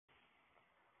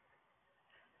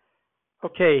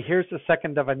Okay, here's the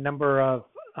second of a number of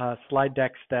slide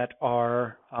decks that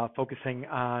are focusing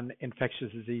on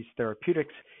infectious disease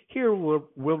therapeutics. Here we'll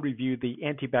review the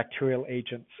antibacterial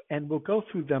agents, and we'll go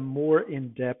through them more in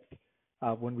depth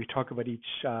when we talk about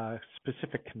each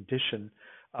specific condition.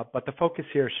 But the focus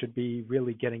here should be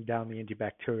really getting down the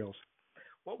antibacterials.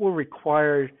 What will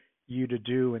require you to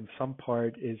do in some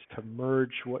part is to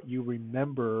merge what you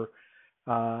remember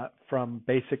from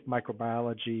basic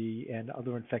microbiology and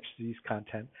other infectious disease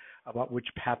content about which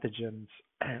pathogens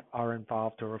are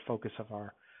involved or a focus of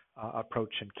our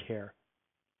approach and care.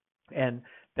 And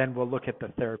then we'll look at the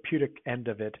therapeutic end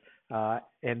of it.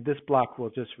 And this block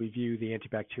will just review the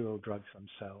antibacterial drugs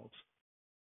themselves.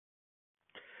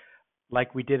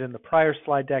 Like we did in the prior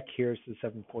slide deck, here's the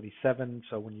 747.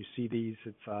 So when you see these,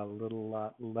 it's a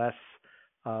little less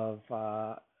of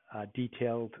a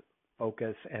detailed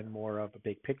focus and more of a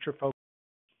big picture focus.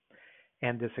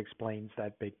 And this explains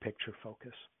that big picture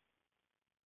focus.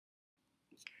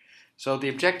 So the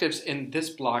objectives in this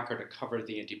block are to cover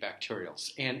the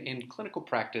antibacterials. And in clinical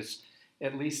practice,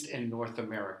 at least in North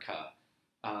America,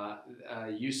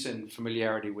 use and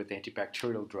familiarity with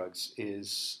antibacterial drugs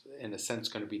is, in a sense,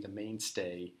 going to be the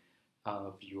mainstay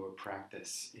of your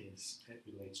practice as it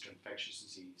relates to infectious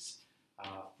disease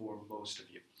for most of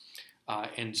you.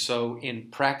 And so in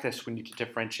practice, we need to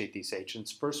differentiate these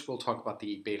agents. First, we'll talk about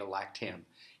the beta-lactam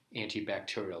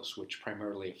antibacterials, which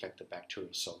primarily affect the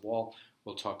bacterial cell wall.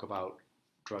 We'll talk about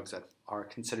drugs that are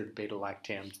considered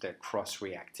beta-lactams, their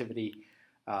cross-reactivity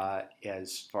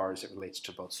as far as it relates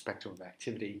to both spectrum of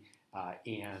activity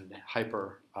and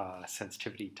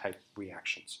hypersensitivity type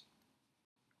reactions.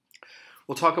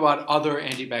 We'll talk about other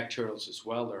antibacterials as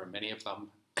well. There are many of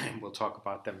them. We'll talk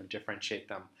about them and differentiate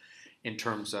them in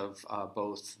terms of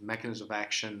both mechanism of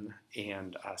action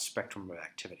and spectrum of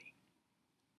activity.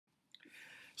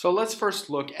 So let's first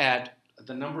look at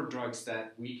the number of drugs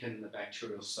that weaken the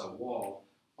bacterial cell wall.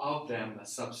 Of them, a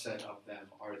subset of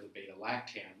them are the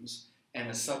beta-lactams, and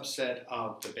a subset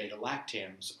of the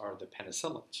beta-lactams are the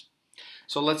penicillins.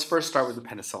 So let's first start with the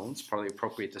penicillins, probably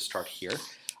appropriate to start here.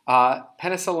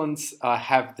 Penicillins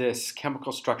have this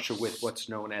chemical structure with what's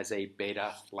known as a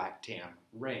beta-lactam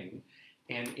ring.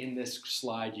 And in this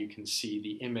slide, you can see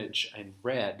the image in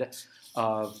red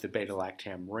of the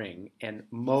beta-lactam ring. And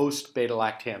most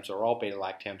beta-lactams, or all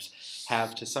beta-lactams,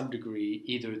 have to some degree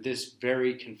either this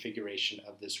very configuration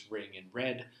of this ring in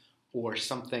red or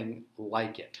something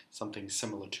like it, something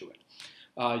similar to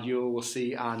it. You will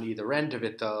see on either end of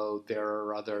it, though, there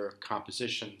are other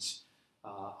compositions,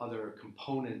 other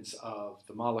components of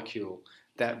the molecule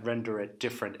that render it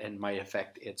different and might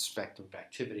affect its spectrum of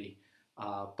activity.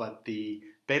 But the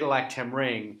beta-lactam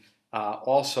ring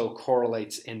also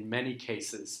correlates in many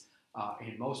cases,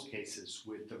 in most cases,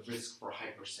 with the risk for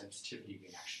hypersensitivity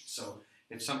reaction. So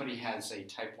if somebody has a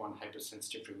type 1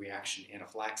 hypersensitivity reaction,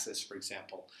 anaphylaxis, for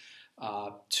example,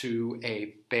 to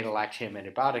a beta-lactam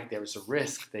antibiotic, there's a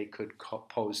risk they could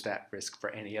pose that risk for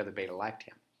any other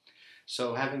beta-lactam.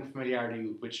 So having familiarity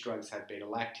with which drugs have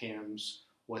beta-lactams,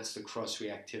 what's the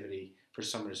cross-reactivity for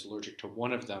someone who's allergic to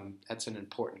one of them, that's an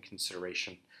important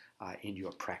consideration in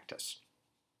your practice.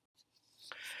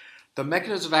 The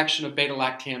mechanism of action of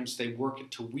beta-lactams, they work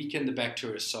to weaken the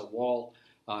bacterial cell wall.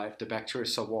 If the bacterial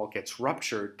cell wall gets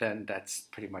ruptured, then that's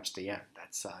pretty much the end.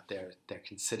 That's they're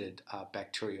considered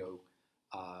bactericidal,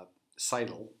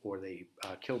 or they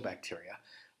kill bacteria.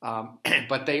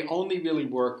 But they only really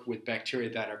work with bacteria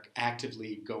that are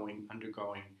actively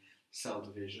undergoing cell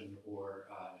division or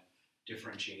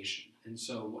differentiation. And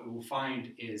so what we'll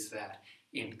find is that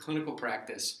in clinical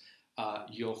practice,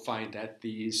 you'll find that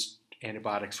these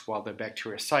antibiotics, while they're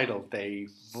bactericidal, the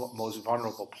most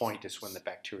vulnerable point is when the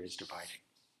bacteria is dividing.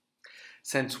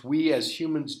 Since we as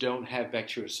humans don't have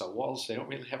bacterial cell walls, they don't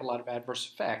really have a lot of adverse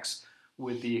effects,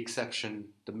 with the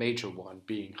exception, the major one,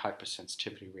 being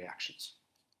hypersensitivity reactions.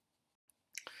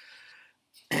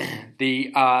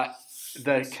 The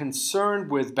concern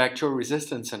with bacterial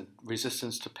resistance and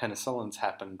resistance to penicillins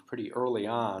happened pretty early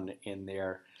on in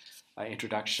their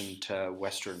introduction to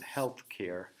Western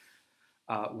healthcare.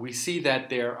 We see that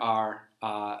there are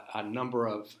a number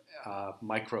of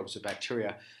microbes or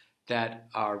bacteria that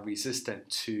are resistant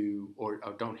to or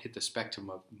don't hit the spectrum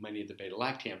of many of the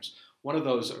beta-lactams. One of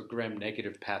those are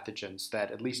gram-negative pathogens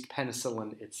that at least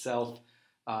penicillin itself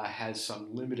has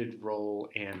some limited role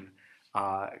in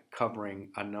covering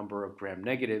a number of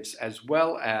gram-negatives, as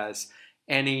well as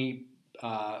any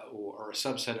or a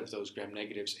subset of those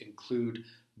gram-negatives include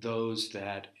those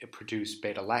that produce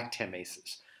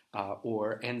beta-lactamases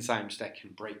or enzymes that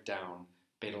can break down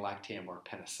beta-lactam or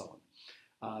penicillin.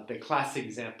 The classic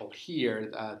example here,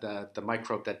 the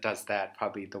microbe that does that,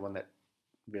 probably the one that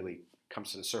really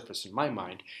comes to the surface in my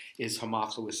mind, is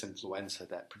Haemophilus influenza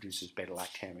that produces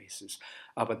beta-lactamases.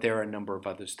 But there are a number of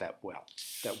others that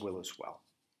will as well.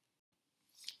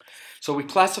 So we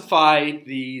classify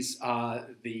these,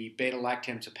 the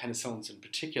beta-lactams and penicillins in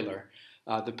particular.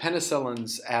 The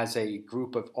penicillins as a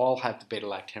group of all have the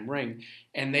beta-lactam ring,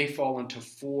 and they fall into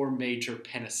 4 major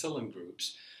penicillin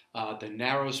groups. The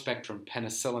narrow-spectrum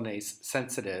penicillinase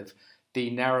sensitive,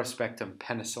 the narrow-spectrum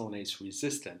penicillinase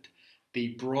resistant,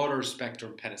 the broader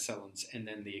spectrum penicillins, and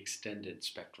then the extended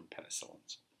spectrum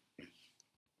penicillins.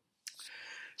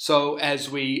 So as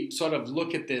we sort of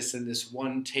look at this in this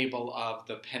one table of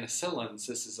the penicillins,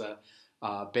 this is a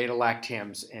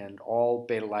beta-lactams, and all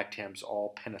beta-lactams,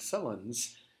 all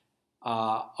penicillins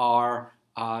are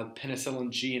penicillin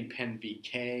G and pen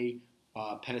VK.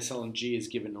 Penicillin G is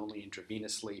given only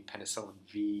intravenously. Penicillin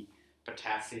V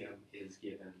potassium is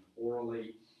given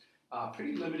orally.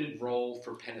 Pretty limited role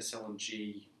for penicillin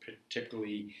G,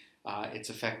 particularly it's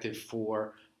effective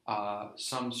for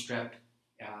some strep,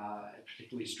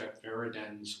 particularly strep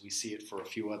viridans. We see it for a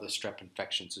few other strep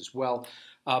infections as well.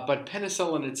 But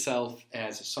penicillin itself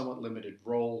has a somewhat limited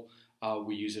role.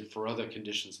 We use it for other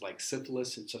conditions like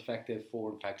syphilis. It's effective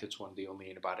for. In fact, it's one of the only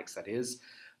antibiotics that is.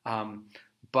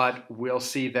 But we'll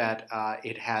see that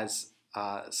it has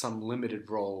some limited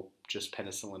role, just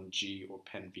penicillin G or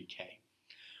pen VK.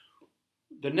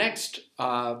 The next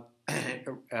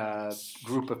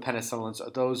group of penicillins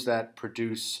are those that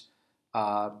produce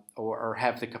or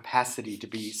have the capacity to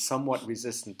be somewhat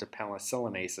resistant to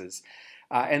penicillinases.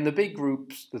 And the big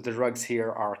groups, the drugs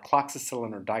here, are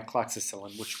cloxacillin or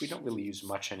dicloxacillin, which we don't really use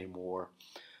much anymore,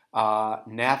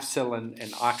 nafcillin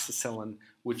and oxacillin,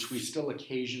 which we still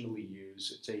occasionally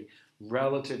use. It's a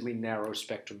relatively narrow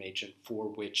spectrum agent for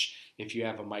which, if you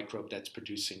have a microbe that's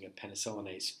producing a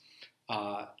penicillinase,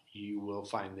 you will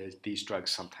find these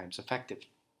drugs sometimes effective.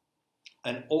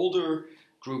 An older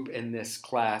group in this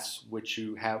class, which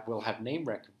you will have name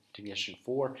recognition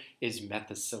for, is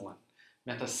methicillin.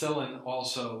 Methicillin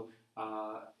also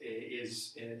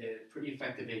is a pretty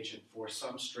effective agent for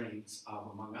some strains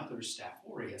of, among others,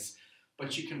 Staph aureus,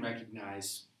 but you can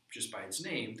recognize just by its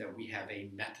name that we have a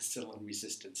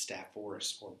methicillin-resistant Staph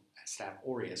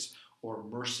aureus or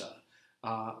MRSA.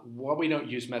 While we don't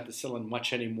use methicillin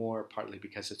much anymore, partly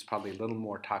because it's probably a little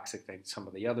more toxic than some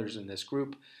of the others in this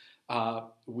group,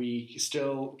 we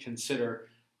still consider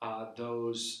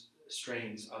those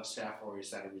strains of Staph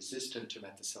aureus that are resistant to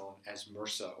methicillin as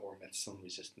MRSA or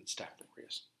methicillin-resistant Staph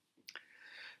aureus.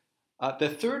 The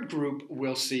third group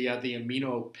we'll see are the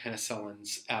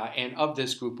aminopenicillins, and of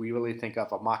this group we really think of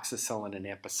amoxicillin and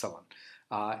ampicillin,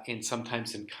 and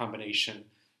sometimes in combination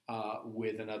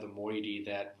with another moiety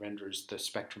that renders the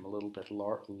spectrum a little bit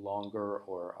longer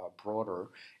or broader,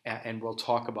 and we'll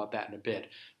talk about that in a bit.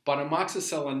 But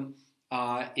amoxicillin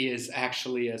is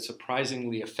actually a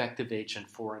surprisingly effective agent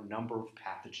for a number of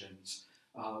pathogens.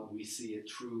 We see it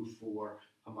true for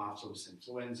Haemophilus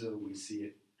influenza. We see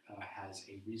it has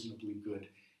a reasonably good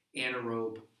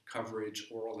anaerobe coverage,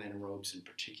 oral anaerobes in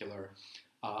particular,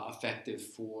 effective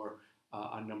for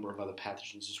a number of other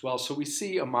pathogens as well. So we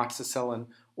see amoxicillin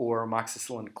or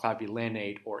amoxicillin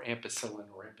clavulanate or ampicillin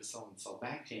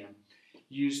sulbactam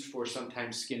used for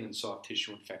sometimes skin and soft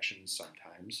tissue infections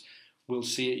sometimes. We'll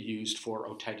see it used for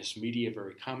otitis media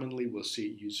very commonly. We'll see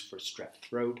it used for strep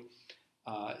throat.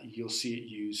 You'll see it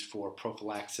used for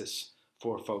prophylaxis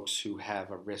for folks who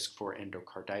have a risk for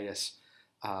endocarditis,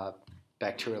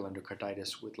 bacterial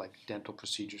endocarditis with like dental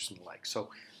procedures and the like. So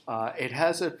it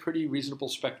has a pretty reasonable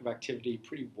spectrum of activity,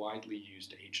 pretty widely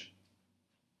used agent.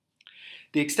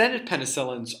 The extended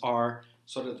penicillins are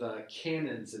sort of the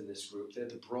canons in this group. They're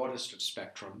the broadest of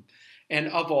spectrum. And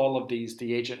of all of these,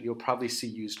 the agent you'll probably see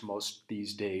used most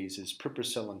these days is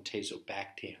piperacillin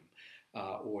tazobactam,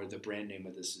 or the brand name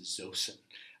of this is Zosyn.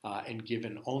 And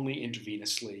given only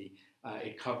intravenously,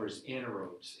 it covers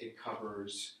anaerobes. It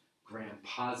covers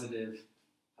gram-positive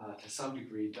to some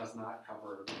degree. It does not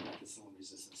cover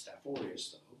methicillin-resistant Staph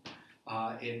aureus,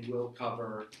 though. It will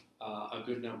cover a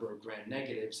good number of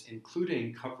gram-negatives,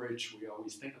 including coverage we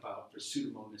always think about for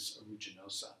Pseudomonas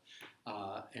aeruginosa.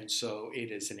 And so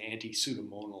it is an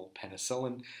anti-pseudomonal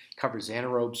penicillin, covers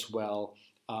anaerobes well.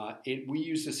 We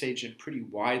use this agent pretty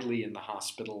widely in the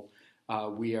hospital.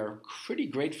 We are pretty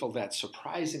grateful that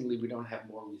surprisingly we don't have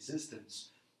more resistance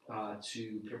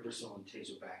to piperacillin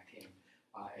tazobactam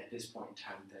at this point in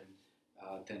time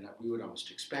than we would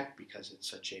almost expect because it's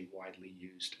such a widely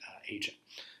used agent.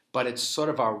 But it's sort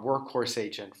of our workhorse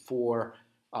agent for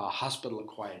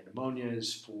hospital-acquired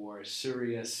pneumonias, for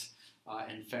serious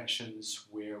infections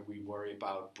where we worry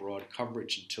about broad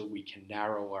coverage until we can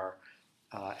narrow our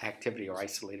activity or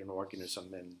isolate an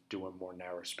organism and do a more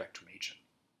narrow spectrum agent.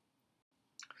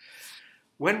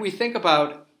 When we think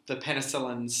about the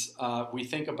penicillins, we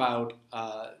think about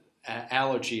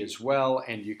allergy as well,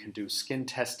 and you can do skin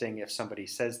testing if somebody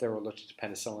says they're allergic to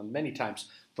penicillin. Many times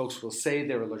folks will say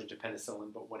they're allergic to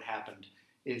penicillin, but what happened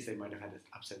is they might have had an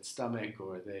upset stomach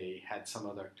or they had some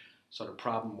other sort of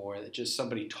problem, or that just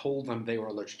somebody told them they were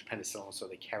allergic to penicillin, so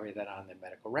they carry that on their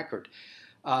medical record.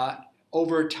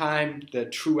 Over time, the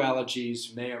true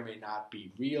allergies may or may not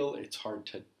be real. It's hard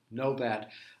to know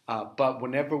that. But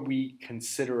whenever we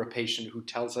consider a patient who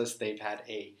tells us they've had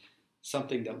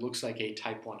something that looks like a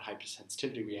type 1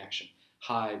 hypersensitivity reaction,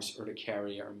 hives,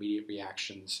 urticaria, or immediate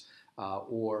reactions,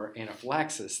 or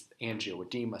anaphylaxis,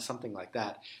 angioedema, something like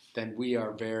that, then we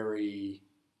are very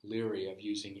leery of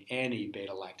using any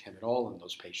beta-lactam at all in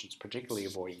those patients, particularly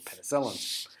avoiding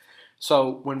penicillin.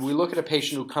 So when we look at a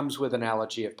patient who comes with an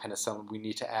allergy of penicillin, we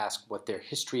need to ask what their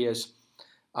history is.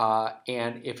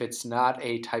 And if it's not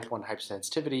a type 1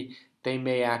 hypersensitivity, they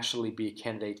may actually be a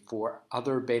candidate for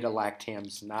other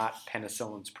beta-lactams, not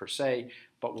penicillins per se,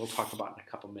 but we'll talk about in a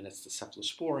couple minutes the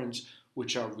cephalosporins,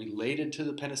 which are related to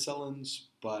the penicillins,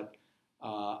 but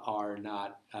are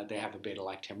not, they have a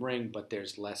beta-lactam ring, but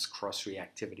there's less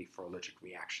cross-reactivity for allergic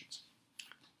reactions.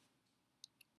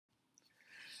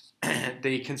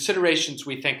 The considerations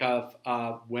we think of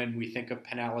when we think of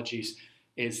pen allergies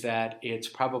is that it's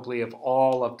probably of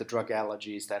all of the drug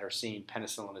allergies that are seen,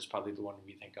 penicillin is probably the one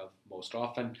we think of most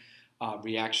often.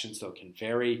 Reactions, though, can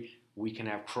vary. We can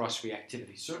have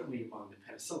cross-reactivity, certainly among the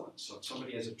penicillins. So if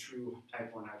somebody has a true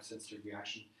type 1 hypersensitive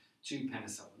reaction to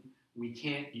penicillin, we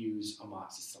can't use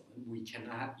amoxicillin. We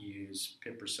cannot use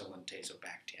piperacillin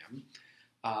tazobactam.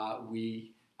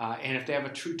 And if they have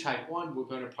a true type 1, we're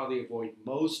going to probably avoid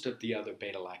most of the other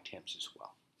beta-lactams as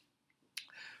well.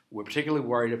 We're particularly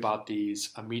worried about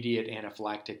these immediate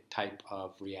anaphylactic type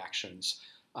of reactions.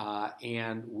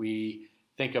 And we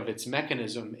think of its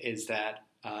mechanism is that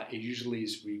it usually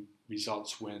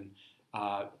results when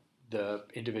the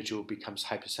individual becomes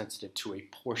hypersensitive to a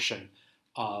portion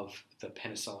of the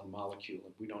penicillin molecule.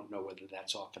 And we don't know whether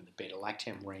that's often the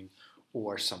beta-lactam ring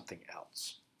or something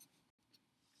else.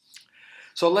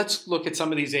 So let's look at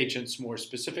some of these agents more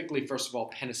specifically. First of all,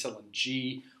 penicillin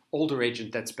G, older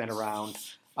agent that's been around,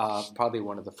 probably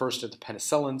one of the first of the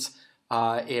penicillins.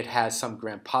 It has some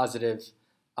gram-positive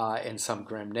and some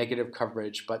gram-negative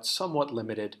coverage, but somewhat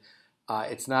limited.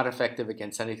 It's not effective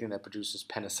against anything that produces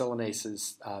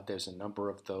penicillinases. There's a number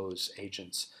of those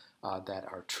agents that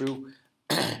are true.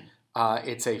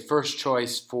 It's a first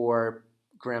choice for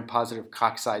gram-positive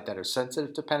cocci that are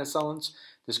sensitive to penicillins.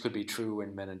 This could be true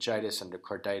in meningitis,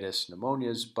 endocarditis,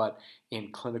 pneumonias, but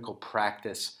in clinical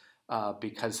practice,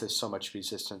 because there's so much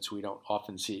resistance, we don't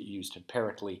often see it used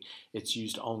empirically. It's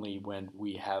used only when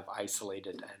we have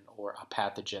isolated or a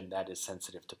pathogen that is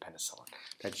sensitive to penicillin.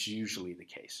 That's usually the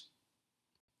case.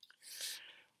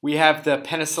 We have the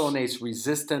penicillinase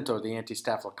resistant or the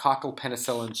antistaphylococcal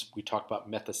penicillins. We talked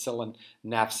about methicillin,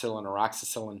 nafcillin, or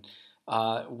oxacillin.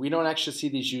 We don't actually see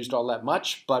these used all that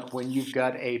much, but when you've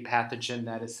got a pathogen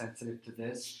that is sensitive to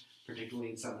this, particularly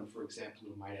in someone, for example,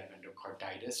 who might have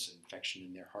endocarditis, infection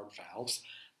in their heart valves,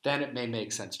 then it may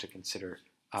make sense to consider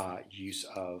use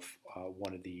of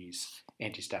one of these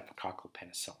antistaphylococcal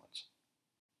penicillins.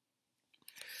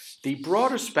 The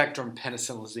broader spectrum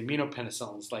penicillins, the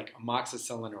immunopenicillins like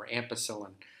amoxicillin or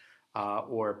ampicillin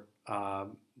or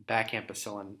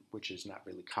bacampicillin, which is not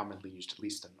really commonly used, at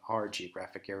least in our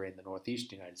geographic area in the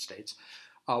Northeast United States.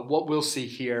 What we'll see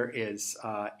here is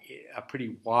a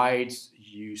pretty widely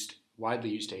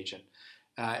used agent.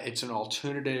 It's an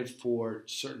alternative for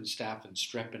certain staph and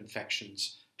strep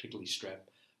infections, particularly strep,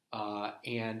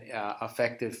 and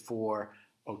effective for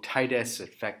otitis,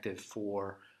 effective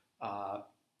for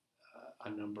a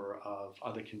number of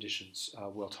other conditions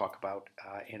we'll talk about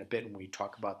in a bit when we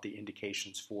talk about the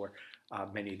indications for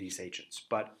many of these agents.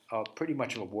 But pretty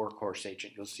much of a workhorse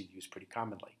agent you'll see used pretty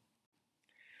commonly.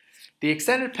 The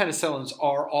extended penicillins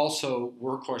are also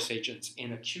workhorse agents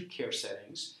in acute care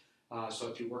settings. So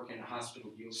if you work in a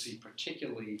hospital, you'll see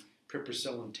particularly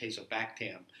piperacillin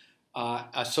tazobactam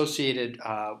associated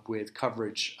with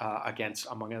coverage against,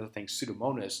 among other things,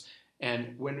 Pseudomonas.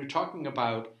 And when we're talking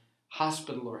about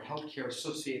hospital or healthcare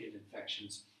associated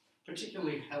infections,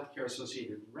 particularly healthcare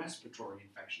associated respiratory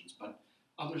infections, but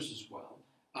others as well,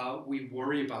 we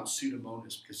worry about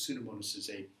Pseudomonas because Pseudomonas is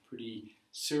a pretty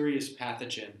serious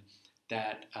pathogen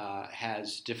that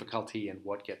has difficulty in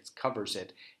what covers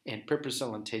it, and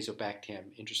piperacillin tazobactam,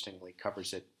 interestingly,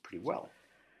 covers it pretty well.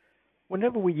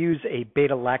 Whenever we use a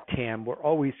beta-lactam, we're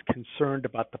always concerned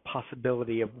about the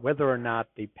possibility of whether or not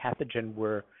the pathogen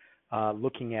we're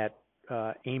looking at,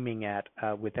 aiming at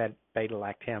with that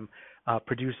beta-lactam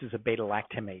produces a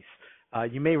beta-lactamase.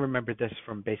 You may remember this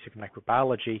from basic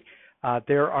microbiology.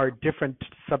 There are different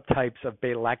subtypes of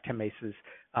beta-lactamases,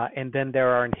 and then there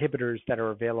are inhibitors that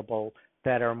are available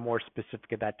that are more specific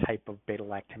to that type of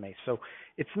beta-lactamase. So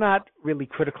it's not really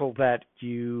critical that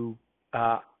you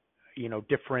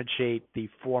differentiate the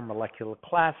four molecular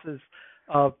classes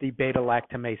of the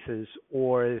beta-lactamases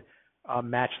or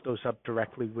match those up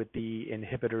directly with the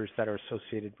inhibitors that are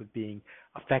associated with being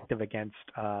effective against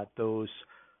those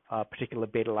particular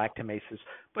beta-lactamases.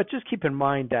 But just keep in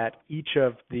mind that each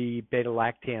of the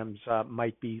beta-lactams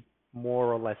might be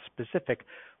more or less specific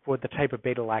for the type of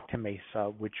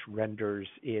beta-lactamase which renders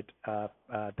it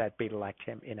that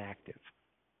beta-lactam inactive.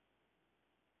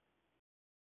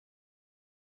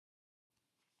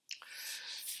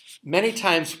 Many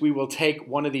times we will take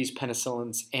one of these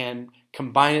penicillins and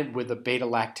combine it with a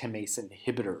beta-lactamase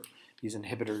inhibitor. These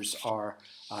inhibitors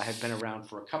have been around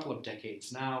for a couple of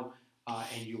decades now,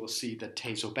 and you will see the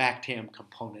tazobactam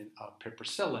component of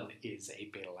piperacillin is a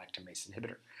beta-lactamase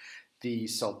inhibitor. The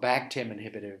sulbactam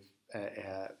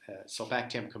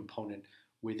component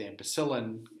with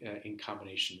ampicillin in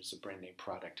combination is a brand name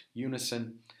product,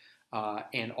 Unison.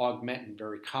 And augmentin,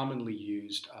 very commonly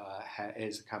used,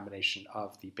 is a combination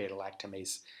of the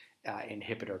beta-lactamase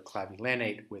inhibitor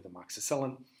clavulanate with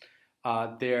amoxicillin.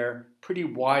 They're pretty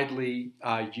widely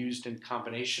used in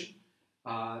combination.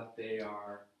 They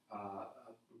are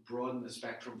broad in the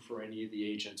spectrum for any of the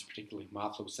agents, particularly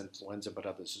Haemophilus influenza, but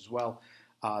others as well,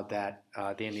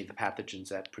 any of the pathogens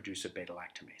that produce a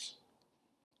beta-lactamase.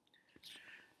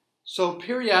 So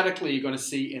periodically you're going to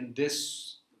see in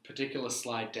this particular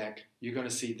slide deck, you're going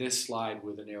to see this slide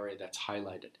with an area that's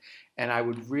highlighted. And I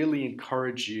would really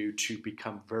encourage you to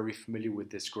become very familiar with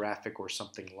this graphic or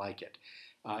something like it.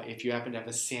 If you happen to have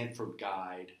a Sanford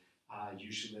guide,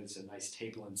 usually there's a nice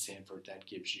table in Sanford that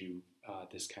gives you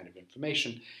this kind of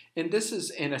information. And this is,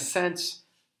 in a sense,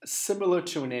 similar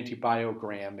to an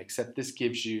antibiogram, except this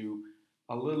gives you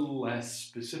a little less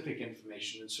specific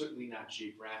information and certainly not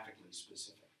geographically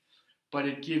specific. But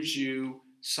it gives you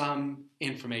some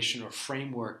information or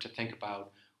framework to think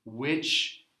about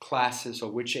which classes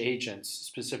or which agents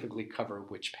specifically cover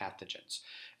which pathogens.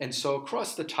 And so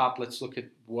across the top, let's look at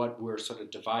what we're sort of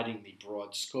dividing the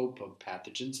broad scope of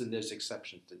pathogens, and there's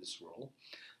exceptions to this rule.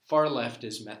 Far left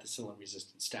is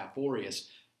methicillin-resistant Staph aureus.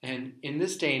 And in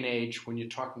this day and age, when you're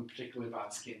talking particularly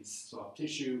about skin, soft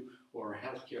tissue, or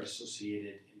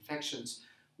healthcare-associated infections,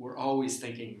 we're always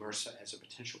thinking MRSA as a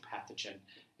potential pathogen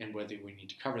and whether we need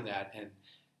to cover that. And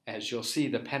as you'll see,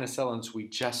 the penicillins we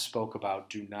just spoke about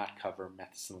do not cover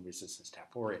methicillin-resistant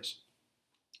Staph aureus.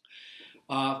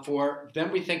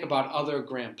 Then we think about other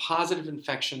gram-positive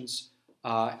infections,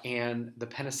 and the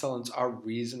penicillins are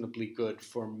reasonably good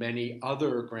for many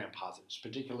other gram-positives,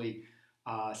 particularly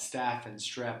staph and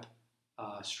strep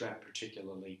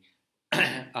particularly.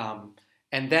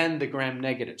 And then the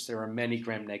gram-negatives. There are many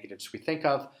gram-negatives we think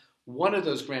of. One of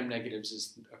those gram-negatives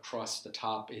is across the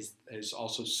top is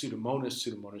also Pseudomonas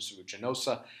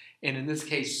aeruginosa. And in this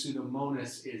case,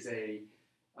 Pseudomonas is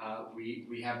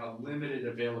we have a limited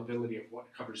availability of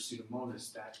what covers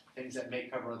Pseudomonas. That things that may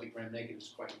cover other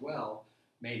gram-negatives quite well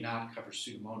may not cover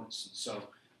Pseudomonas. And so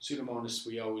Pseudomonas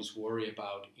we always worry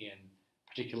about in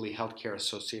particularly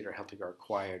healthcare-associated or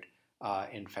healthcare-acquired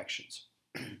infections.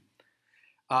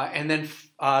 And then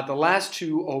the last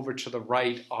two over to the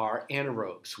right are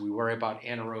anaerobes. We worry about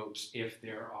anaerobes if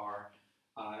there are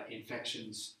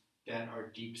infections that are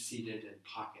deep-seated in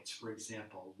pockets. For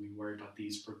example, we worry about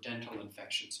these for dental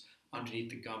infections underneath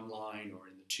the gum line or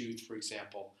in the tooth, for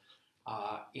example.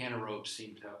 Anaerobes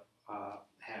seem to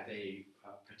have a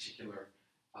particular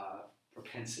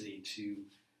propensity to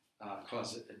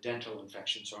cause dental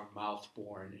infections or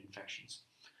mouth-borne infections.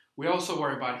 We also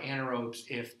worry about anaerobes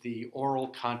if the oral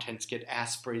contents get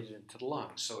aspirated into the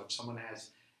lungs. So if someone has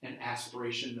an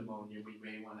aspiration pneumonia, we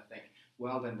may want to think,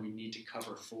 well, then we need to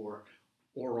cover for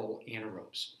oral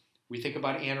anaerobes. We think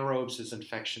about anaerobes as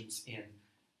infections in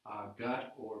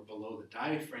gut or below the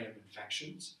diaphragm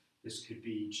infections. This could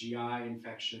be GI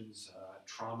infections,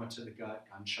 trauma to the gut,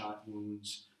 gunshot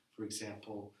wounds, for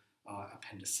example,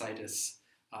 appendicitis.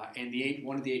 And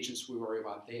one of the agents we worry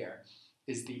about there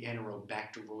is the anaerobe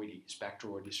Bacteroides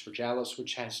fragilis,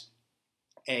 which has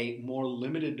a more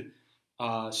limited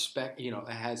has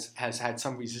had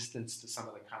some resistance to some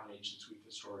of the common agents we've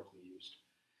historically used.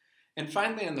 And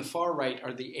finally, on the far right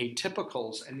are the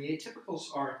atypicals, and the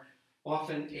atypicals are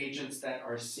often agents that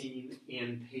are seen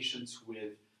in patients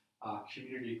with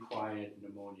community-acquired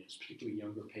pneumonias, particularly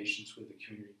younger patients with a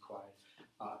community-acquired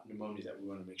pneumonia that we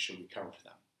want to make sure we cover for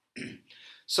them.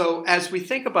 So as we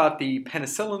think about the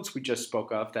penicillins we just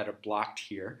spoke of that are blocked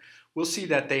here, we'll see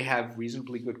that they have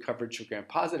reasonably good coverage for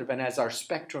gram-positive, and as our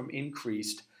spectrum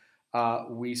increased,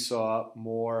 we saw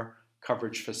more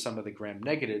coverage for some of the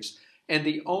gram-negatives. And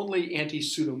the only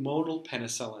anti-pseudomonal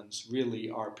penicillins really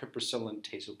are piperacillin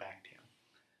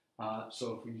tazobactam.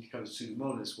 So if we cover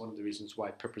Pseudomonas, one of the reasons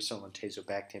why piperacillin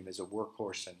tazobactam is a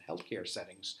workhorse in healthcare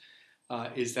settings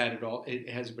is that it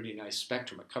has a pretty nice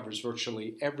spectrum. It covers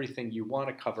virtually everything you want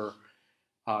to cover.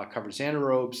 Covers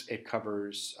anaerobes, it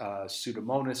covers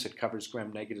Pseudomonas, it covers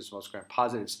gram-negatives, most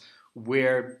gram-positives.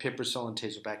 Where piperacillin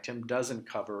tazobactam doesn't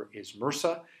cover is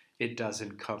MRSA. It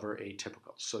doesn't cover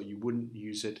atypical. So you wouldn't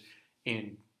use it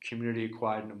in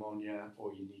community-acquired pneumonia,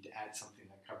 or you need to add something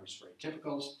that covers for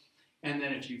atypicals. And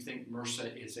then if you think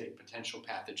MRSA is a potential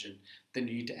pathogen, then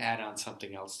you need to add on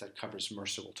something else that covers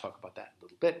MRSA. We'll talk about that in a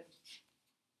little bit.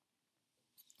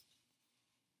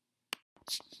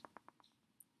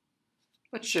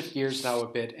 Let's shift gears now a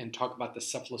bit and talk about the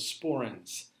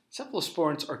cephalosporins.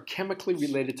 Cephalosporins are chemically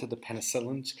related to the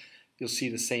penicillins. You'll see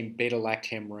the same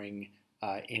beta-lactam ring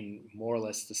in more or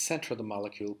less the center of the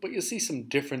molecule, but you'll see some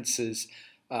differences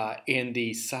in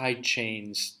the side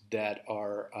chains that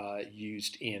are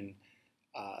used in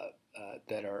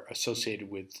that are associated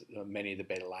with many of the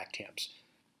beta-lactams.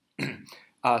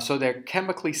 So they're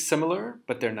chemically similar,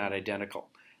 but they're not identical.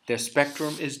 Their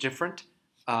spectrum is different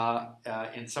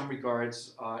in some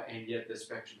regards, and yet the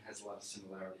spectrum has a lot of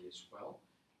similarity as well.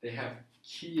 They have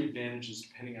key advantages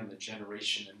depending on the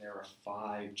generation, and there are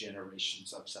 5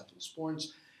 generations of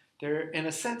cephalosporins. They're, in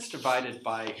a sense, divided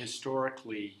by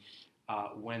historically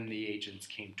when the agents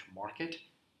came to market.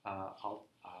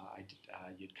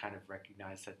 You'd kind of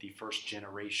recognize that the first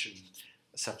generation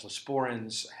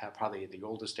cephalosporins have probably the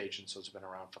oldest agents, those have been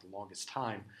around for the longest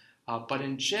time. But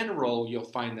in general, you'll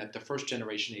find that the first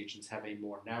generation agents have a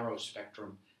more narrow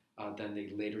spectrum than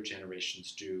the later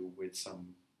generations do, with some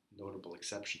notable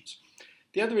exceptions.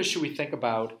 The other issue we think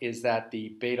about is that the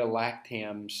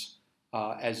beta-lactams,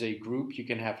 as a group, you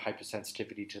can have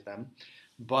hypersensitivity to them.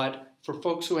 But for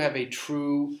folks who have a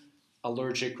true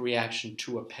allergic reaction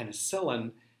to a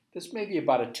penicillin, there's maybe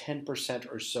about a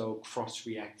 10% or so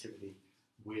cross-reactivity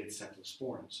with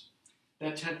cephalosporins.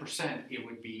 That 10%, it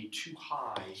would be too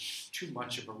high, too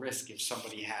much of a risk if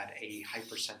somebody had a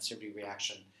hypersensitivity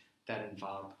reaction that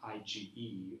involved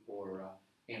IgE or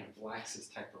anaphylaxis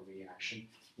type of reaction.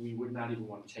 We would not even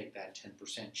want to take that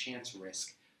 10% chance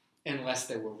risk unless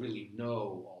there were really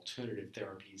no alternative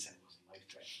therapies and it was a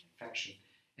life-threatening infection.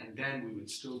 And then we would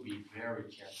still be very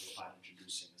careful about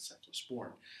introducing a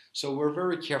cephalosporin. So we're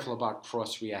very careful about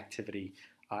cross-reactivity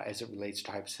as it relates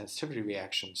to hypersensitivity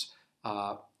reactions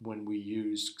when we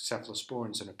use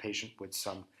cephalosporins in a patient with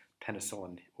some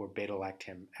penicillin or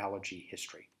beta-lactam allergy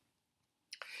history.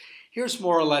 Here's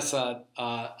more or less a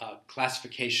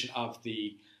classification of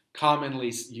the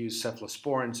commonly used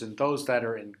cephalosporins, and those that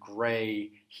are in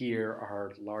gray here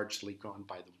are largely gone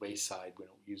by the wayside. We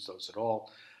don't use those at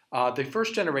all. The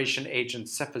first generation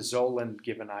agents, cefazolin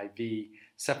given IV,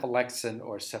 cephalexin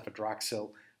or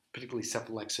cefadroxil, particularly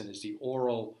cephalexin is the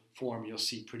oral form you'll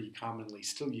see pretty commonly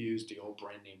still used, the old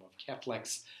brand name of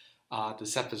Keflex. The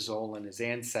cefazolin is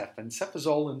Ancef, and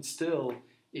cefazolin still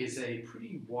is a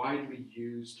pretty widely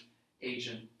used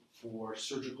agent for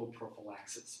surgical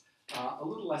prophylaxis. A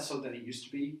little less so than it used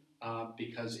to be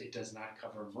because it does not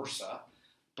cover MRSA.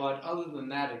 But other than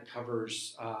that, it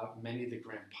covers many of the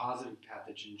gram-positive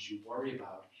pathogens you worry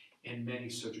about in many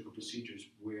surgical procedures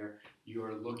where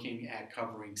you're looking at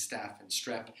covering staph and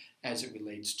strep as it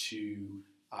relates to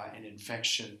an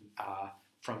infection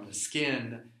from the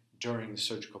skin during the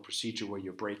surgical procedure where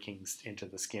you're breaking into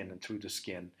the skin and through the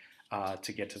skin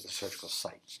to get to the surgical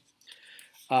site.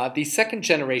 The second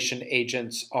generation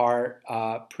agents are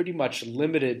pretty much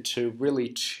limited to really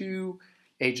 2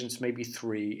 agents, maybe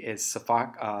 3, is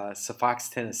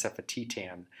cefoxitin and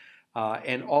cefotetan,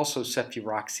 and also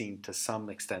cefuroxime to some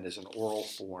extent as an oral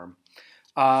form.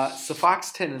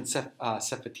 Cefoxitin and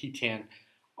cefotetan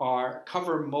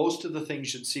cover most of the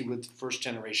things you'd see with first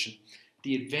generation.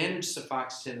 The advantage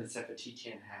cefoxitin and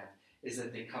cefotetan have is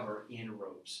that they cover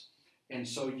anaerobes. And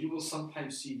so you will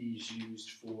sometimes see these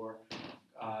used for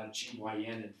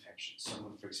GYN infections.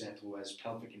 Someone, for example, who has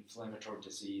pelvic inflammatory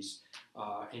disease,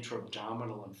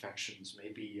 intra-abdominal infections,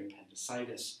 maybe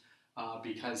appendicitis,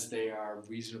 because they are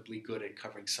reasonably good at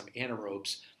covering some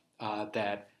anaerobes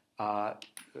that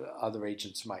other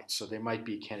agents might. So they might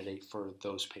be a candidate for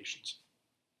those patients.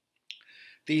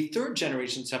 The third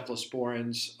generation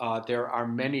cephalosporins, there are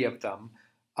many of them.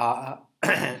 Uh,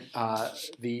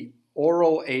 the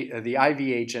the IV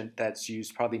agent that's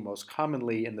used probably most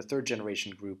commonly in the third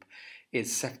generation group is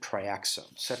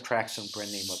ceftriaxone. Ceftriaxone,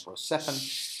 brand name of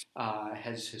Rocephin,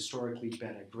 has historically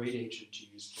been a great agent to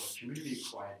use for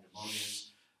community-acquired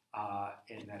pneumonias,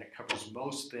 in that it covers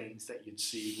most things that you'd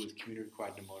see with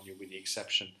community-acquired pneumonia, with the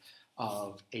exception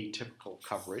of atypical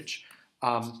coverage.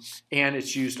 And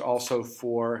it's used also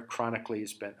for chronically,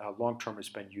 long-term has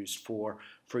been used for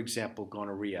example,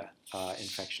 gonorrhea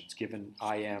infections given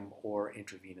IM or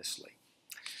intravenously.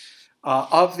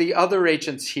 Of the other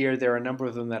agents here, there are a number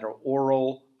of them that are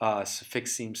oral.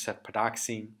 Cefixime,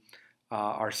 cefpodoxime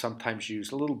are sometimes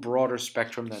used. A little broader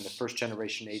spectrum than the first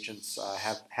generation agents,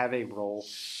 have a role,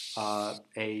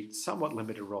 a somewhat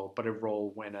limited role, but a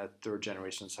role when a third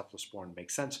generation cephalosporin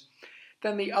makes sense.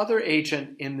 Then the other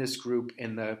agent in this group,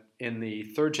 in the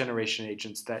third generation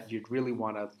agents that you'd really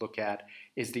want to look at,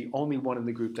 is the only one in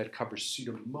the group that covers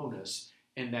Pseudomonas,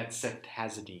 and that's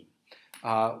ceftazidime.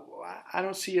 I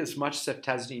don't see as much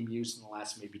ceftazidime used in the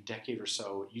last maybe decade or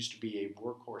so. It used to be a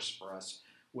workhorse for us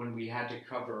when we had to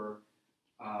cover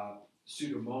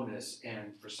Pseudomonas,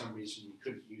 and for some reason we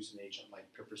couldn't use an agent like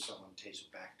piperacillin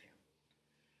tazobactam.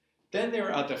 Then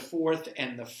there are the fourth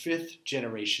and the fifth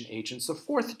generation agents. The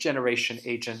fourth generation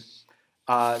agent,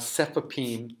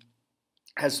 cefepime,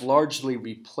 has largely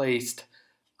replaced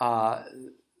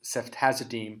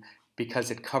ceftazidime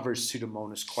because it covers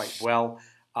Pseudomonas quite well,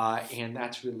 and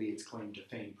that's really its claim to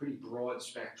fame. Pretty broad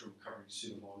spectrum covering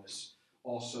Pseudomonas.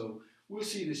 Also, we'll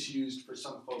see this used for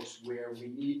some folks where we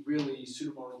need really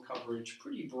Pseudomonal coverage,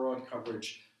 pretty broad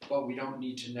coverage, but we don't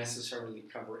need to necessarily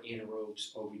cover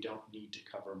anaerobes, or we don't need to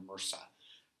cover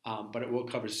MRSA. But it will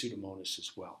cover Pseudomonas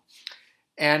as well.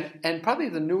 And probably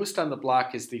the newest on the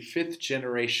block is the fifth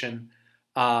generation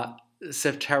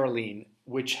ceftaroline,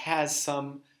 which has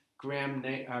some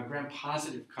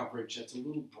gram-positive coverage that's a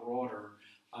little broader,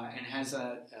 and has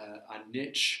a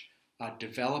niche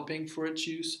developing for its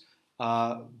use.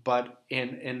 But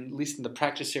at least in the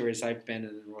practice areas I've been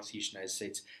in the Northeast United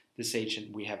States, this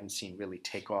agent we haven't seen really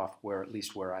take off, at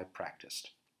least where I've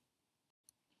practiced.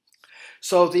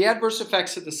 So the adverse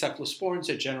effects of the cephalosporins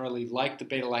are generally, like the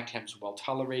beta-lactams, well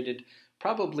tolerated.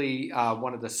 Probably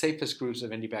one of the safest groups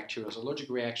of antibacterials. Allergic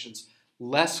reactions,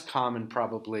 less common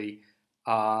probably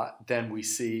than we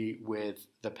see with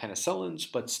the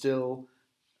penicillins, but still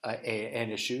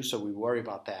an issue, so we worry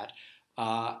about that.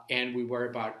 And we worry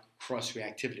about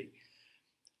cross-reactivity.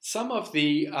 Some of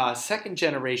the second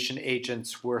generation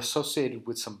agents were associated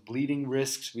with some bleeding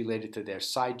risks related to their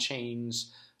side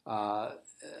chains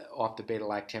off the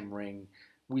beta-lactam ring.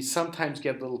 We sometimes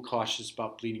get a little cautious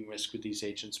about bleeding risk with these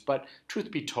agents, but truth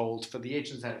be told, for the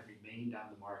agents that have remained on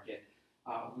the market,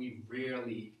 we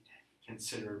rarely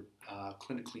consider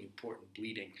clinically important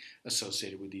bleeding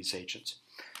associated with these agents.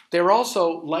 They're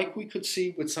also, like we could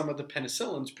see with some of the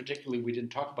penicillins, particularly we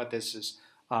didn't talk about this, is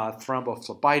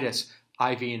thrombophlebitis,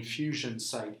 IV infusion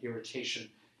site irritation.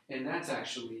 And that's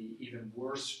actually even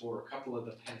worse for a couple of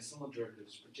the penicillin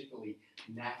derivatives, particularly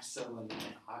nafcillin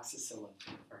and oxacillin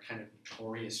are kind of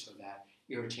notorious for that,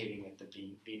 irritating at the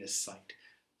venous site.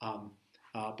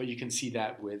 But you can see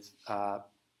that with the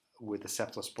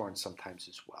cephalosporins sometimes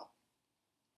as well.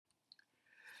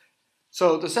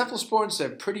 So the cephalosporins are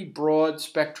pretty broad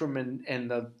spectrum,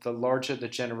 and the larger the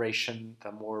generation,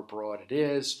 the more broad it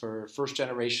is. For first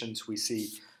generations, we see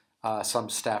some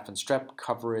staph and strep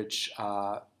coverage,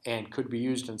 and could be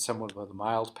used in someone with a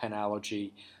mild pen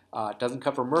allergy. It doesn't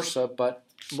cover MRSA, but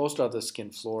most other skin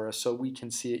flora, so we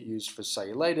can see it used for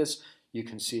cellulitis. You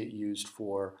can see it used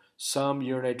for some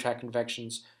urinary tract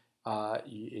infections.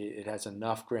 It has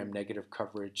enough gram-negative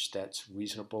coverage that's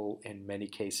reasonable in many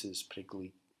cases,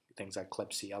 particularly things like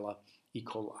Klebsiella, E.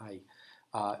 coli,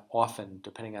 often,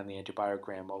 depending on the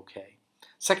antibiogram, okay.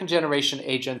 Second generation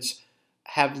agents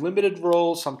have limited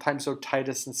roles, sometimes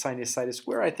otitis and sinusitis.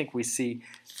 Where I think we see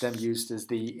them used is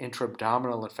the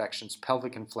intra-abdominal infections,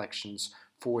 pelvic infections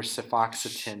for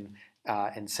cefoxitin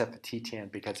and cefatitan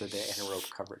because of their anaerobe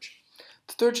coverage.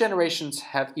 The third generations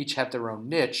each have their own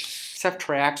niche.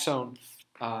 Ceftriaxone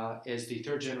is the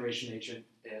third generation agent.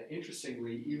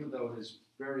 Interestingly, even though it is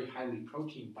very highly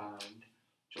protein bound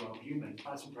to albumin,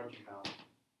 plasma protein bound,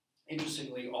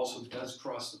 interestingly also does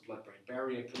cross the blood-brain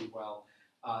barrier pretty well,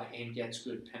 and gets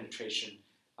good penetration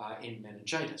in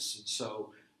meningitis. And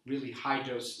so really high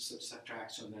doses of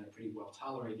ceftriaxone that are pretty well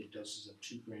tolerated, doses of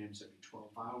 2 grams every 12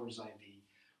 hours IV,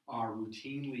 are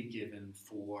routinely given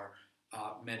for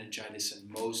meningitis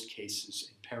in most cases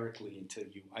empirically until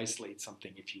you isolate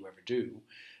something, if you ever do.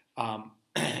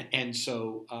 And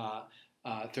so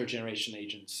third generation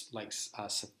agents like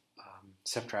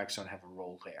ceftriaxone have a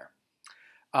role there.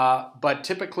 But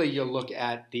typically you'll look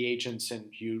at the agents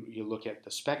and you look at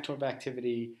the spectrum of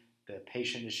activity, the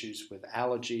patient issues with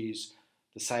allergies,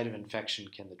 the site of infection,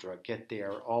 can the drug get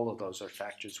there? All of those are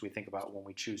factors we think about when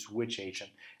we choose which agent,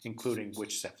 including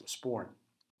which cephalosporin.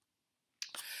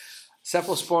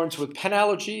 Cephalosporins with pen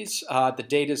allergies, the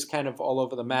data is kind of all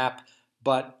over the map,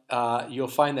 but you'll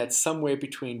find that somewhere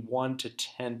between 1 to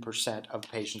 10% of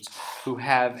patients who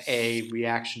have a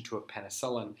reaction to a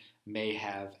penicillin may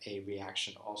have a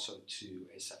reaction also to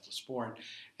a cephalosporin.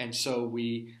 And so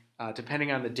we,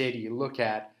 depending on the data you look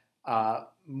at,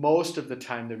 most of the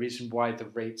time the reason why the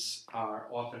rates are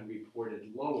often reported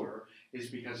lower is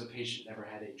because a patient never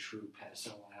had a true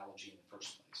penicillin allergy in the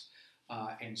first place.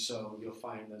 And so you'll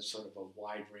find there's sort of a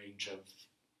wide range of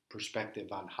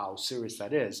perspective on how serious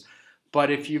that is. But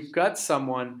if you've got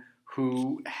someone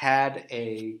who had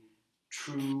a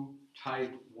true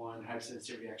type 1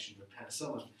 hypersensitivity reaction to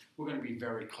penicillin, we're going to be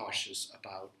very cautious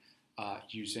about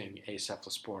using a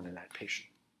cephalosporin in that patient.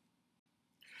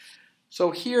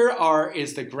 So here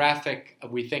is the graphic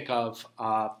we think of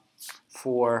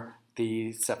for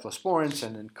the cephalosporins,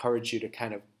 and encourage you to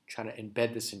kind of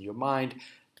embed this in your mind,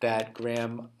 that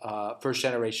first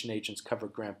generation agents cover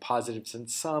gram positives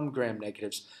and some gram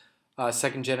negatives.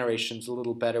 Second generation's a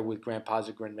little better with gram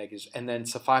positive, gram negatives, and then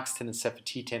cefoxitin and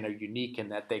cefotetan are unique in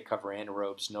that they cover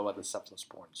anaerobes. No other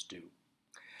cephalosporins do.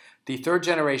 The third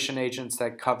generation agents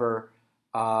that cover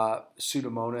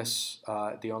Pseudomonas,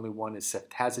 the only one is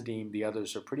ceftazidime. The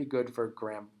others are pretty good for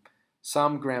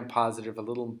some gram positive, a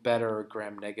little better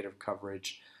gram negative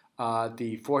coverage.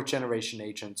 The fourth generation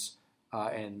agents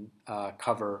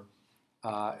cover,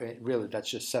 really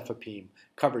that's just cefepime,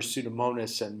 covers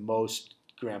Pseudomonas and most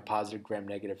gram positive, gram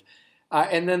negative.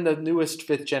 And then the newest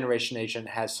fifth generation agent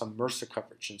has some MRSA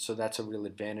coverage, and so that's a real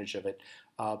advantage of it.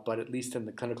 But at least in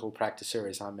the clinical practice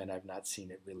areas I'm in, I've not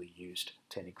seen it really used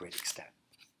to any great extent.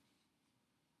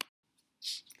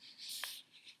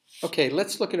 Okay,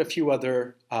 let's look at a few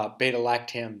other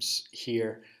beta-lactams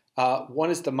here. One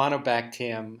is the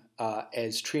monobactam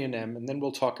as trionem, and then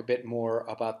we'll talk a bit more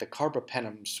about the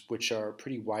carbapenems, which are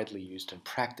pretty widely used in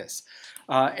practice.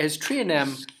 As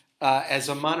trionem, as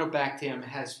a monobactam,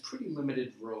 has pretty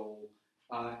limited role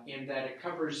in that it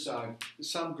covers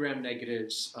some gram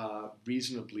negatives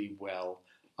reasonably well,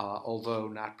 although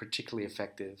not particularly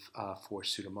effective for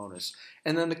Pseudomonas.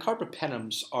 And then the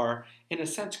carbapenems are, in a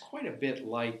sense, quite a bit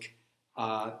like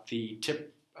the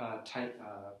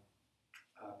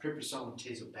Piperacillin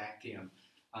tazobactam,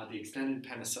 the extended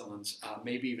penicillins,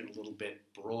 maybe even a little bit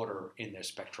broader in their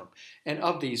spectrum. And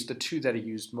of these, the two that are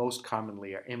used most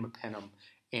commonly are imipenem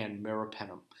and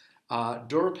meropenem.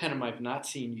 Doropenem I've not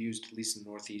seen used, at least in the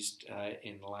Northeast,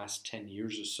 in the last 10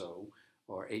 years or so,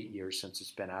 or 8 years since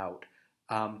it's been out.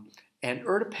 And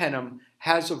ertapenem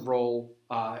has a role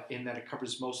in that it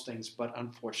covers most things, but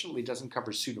unfortunately doesn't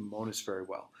cover Pseudomonas very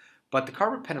well. But the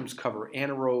carbapenems cover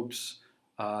anaerobes,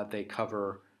 they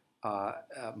cover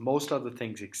most other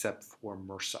things except for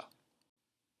MRSA.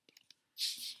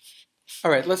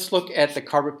 All right, let's look at the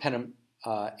carbapenem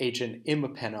agent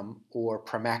imipenem or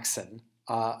Premaxin.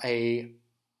 A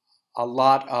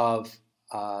lot of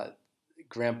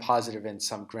gram positive and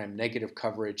some gram negative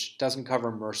coverage, doesn't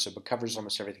cover MRSA, but covers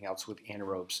almost everything else with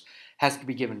anaerobes. Has to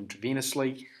be given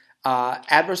intravenously.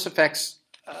 Adverse effects,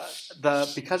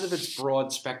 because of its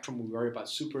broad spectrum, we worry about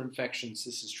superinfections.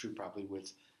 This is true probably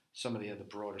with some of the other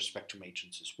broader spectrum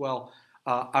agents as well.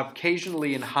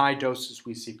 Occasionally in high doses,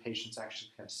 we see patients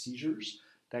actually have seizures.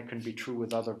 That can be true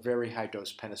with other very high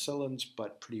dose penicillins,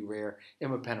 but pretty rare.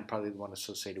 Imipenem, probably the one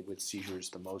associated with seizures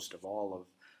the most of all of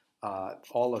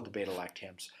the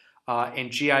beta-lactams. And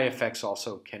GI effects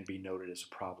also can be noted as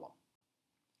a problem.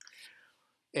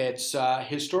 It's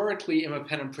historically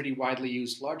imipenem pretty widely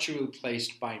used, largely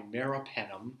replaced by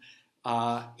meropenem.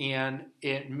 And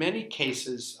in many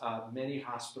cases, many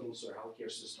hospitals or healthcare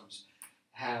systems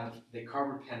have the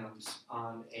carbapenems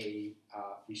on a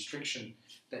restriction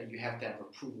that you have to have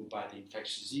approval by the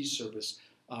infectious disease service,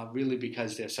 really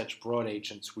because they're such broad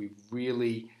agents. We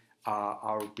really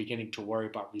are beginning to worry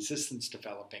about resistance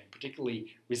developing,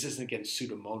 particularly resistance against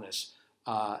Pseudomonas.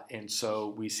 And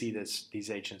so we see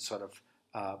these agents sort of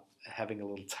having a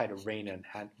little tighter rein in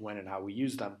when and how we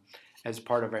use them as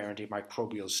part of our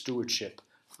antimicrobial stewardship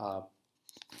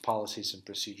policies and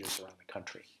procedures around the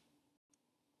country.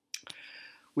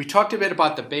 We talked a bit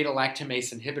about the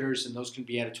beta-lactamase inhibitors, and those can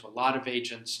be added to a lot of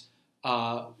agents.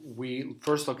 We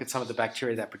first look at some of the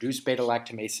bacteria that produce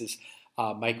beta-lactamases.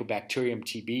 Mycobacterium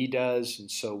TB does,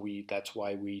 and so that's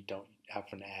why we don't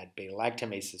often add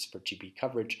beta-lactamases for TB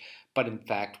coverage. But in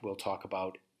fact, we'll talk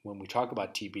about when we talk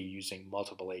about TB using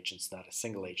multiple agents, not a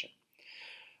single agent.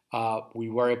 We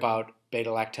worry about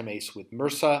beta-lactamase with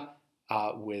MRSA,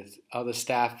 with other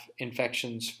staph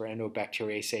infections for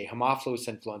Enterobacteriaceae. Haemophilus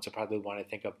influenza, probably the one I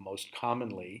think of most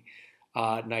commonly.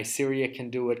 Neisseria can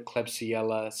do it,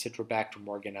 Klebsiella, Citrobacter,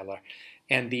 Morganella.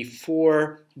 And the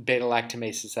 4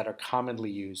 beta-lactamases that are commonly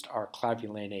used are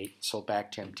clavulanate,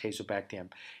 sulbactam, tazobactam,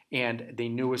 and the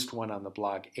newest one on the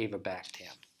blog,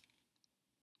 avibactam.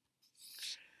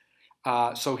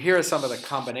 So here are some of the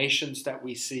combinations that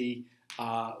we see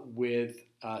with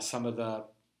some of the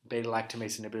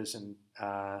beta-lactamase inhibitors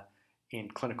in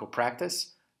clinical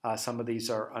practice. Some of these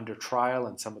are under trial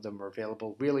and some of them are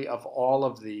available. Really, of all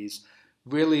of these,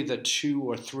 really the 2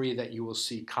 or 3 that you will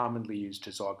see commonly used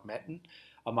is augmentin,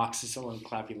 amoxicillin,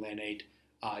 clavulanate,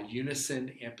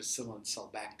 unicin, ampicillin,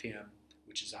 sulbactam,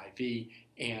 which is IV,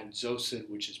 and zosyn,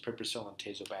 which is piperacillin,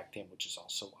 tazobactam, which is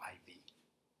also IV.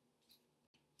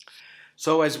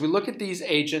 So as we look at these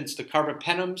agents, the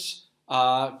carbapenems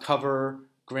cover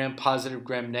gram-positive,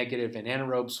 gram-negative, and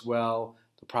anaerobes well.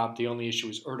 The only issue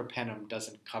is ertapenem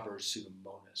doesn't cover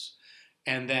Pseudomonas.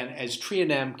 And then as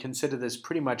trionem, consider this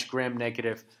pretty much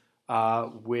gram-negative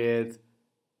with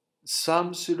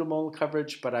some Pseudomonas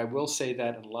coverage, but I will say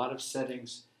that in a lot of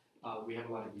settings, we have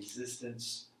a lot of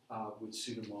resistance with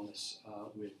Pseudomonas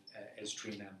as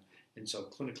trionem. And so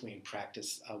clinically in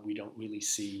practice, we don't really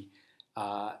see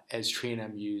as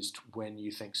trionem used when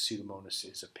you think Pseudomonas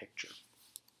is a picture.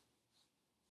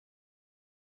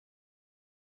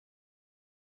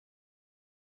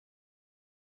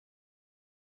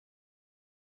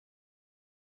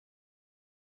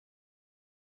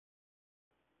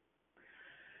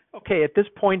 Okay, at this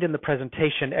point in the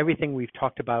presentation, everything we've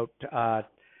talked about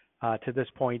to this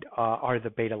point are the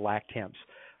beta-lactams.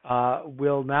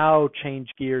 We'll now change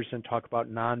gears and talk about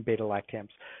non-beta-lactams.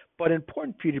 But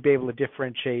important for you to be able to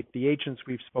differentiate the agents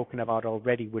we've spoken about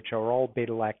already, which are all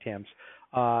beta-lactams,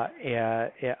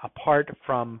 apart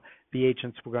from the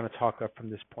agents we're going to talk about from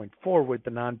this point forward,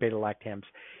 the non-beta-lactams,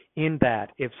 in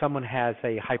that if someone has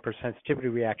a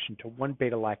hypersensitivity reaction to one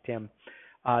beta-lactam,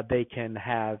 they can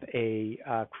have a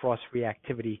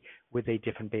cross-reactivity with a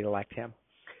different beta-lactam.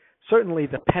 Certainly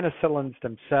the penicillins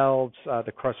themselves,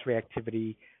 the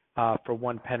cross-reactivity for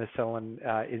one penicillin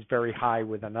is very high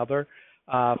with another.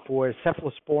 For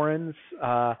cephalosporins,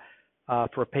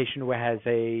 for a patient who has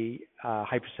a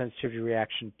hypersensitivity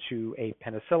reaction to a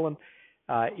penicillin,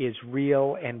 is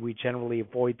real, and we generally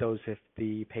avoid those if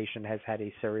the patient has had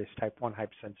a serious type 1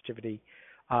 hypersensitivity.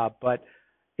 But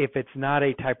if it's not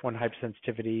a type 1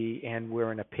 hypersensitivity and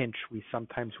we're in a pinch, we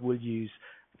sometimes will use,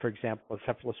 for example, a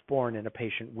cephalosporin in a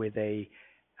patient with a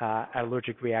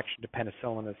allergic reaction to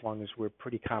penicillin, as long as we're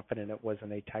pretty confident it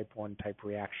wasn't a type 1 type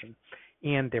reaction.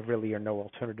 And there really are no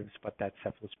alternatives but that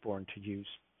cephalosporin to use.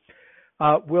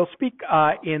 We'll speak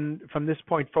from this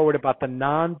point forward about the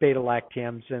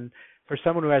non-beta-lactams, and for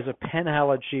someone who has a pen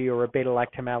allergy or a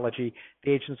beta-lactam allergy,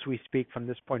 the agents we speak from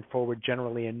this point forward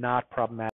generally are not problematic.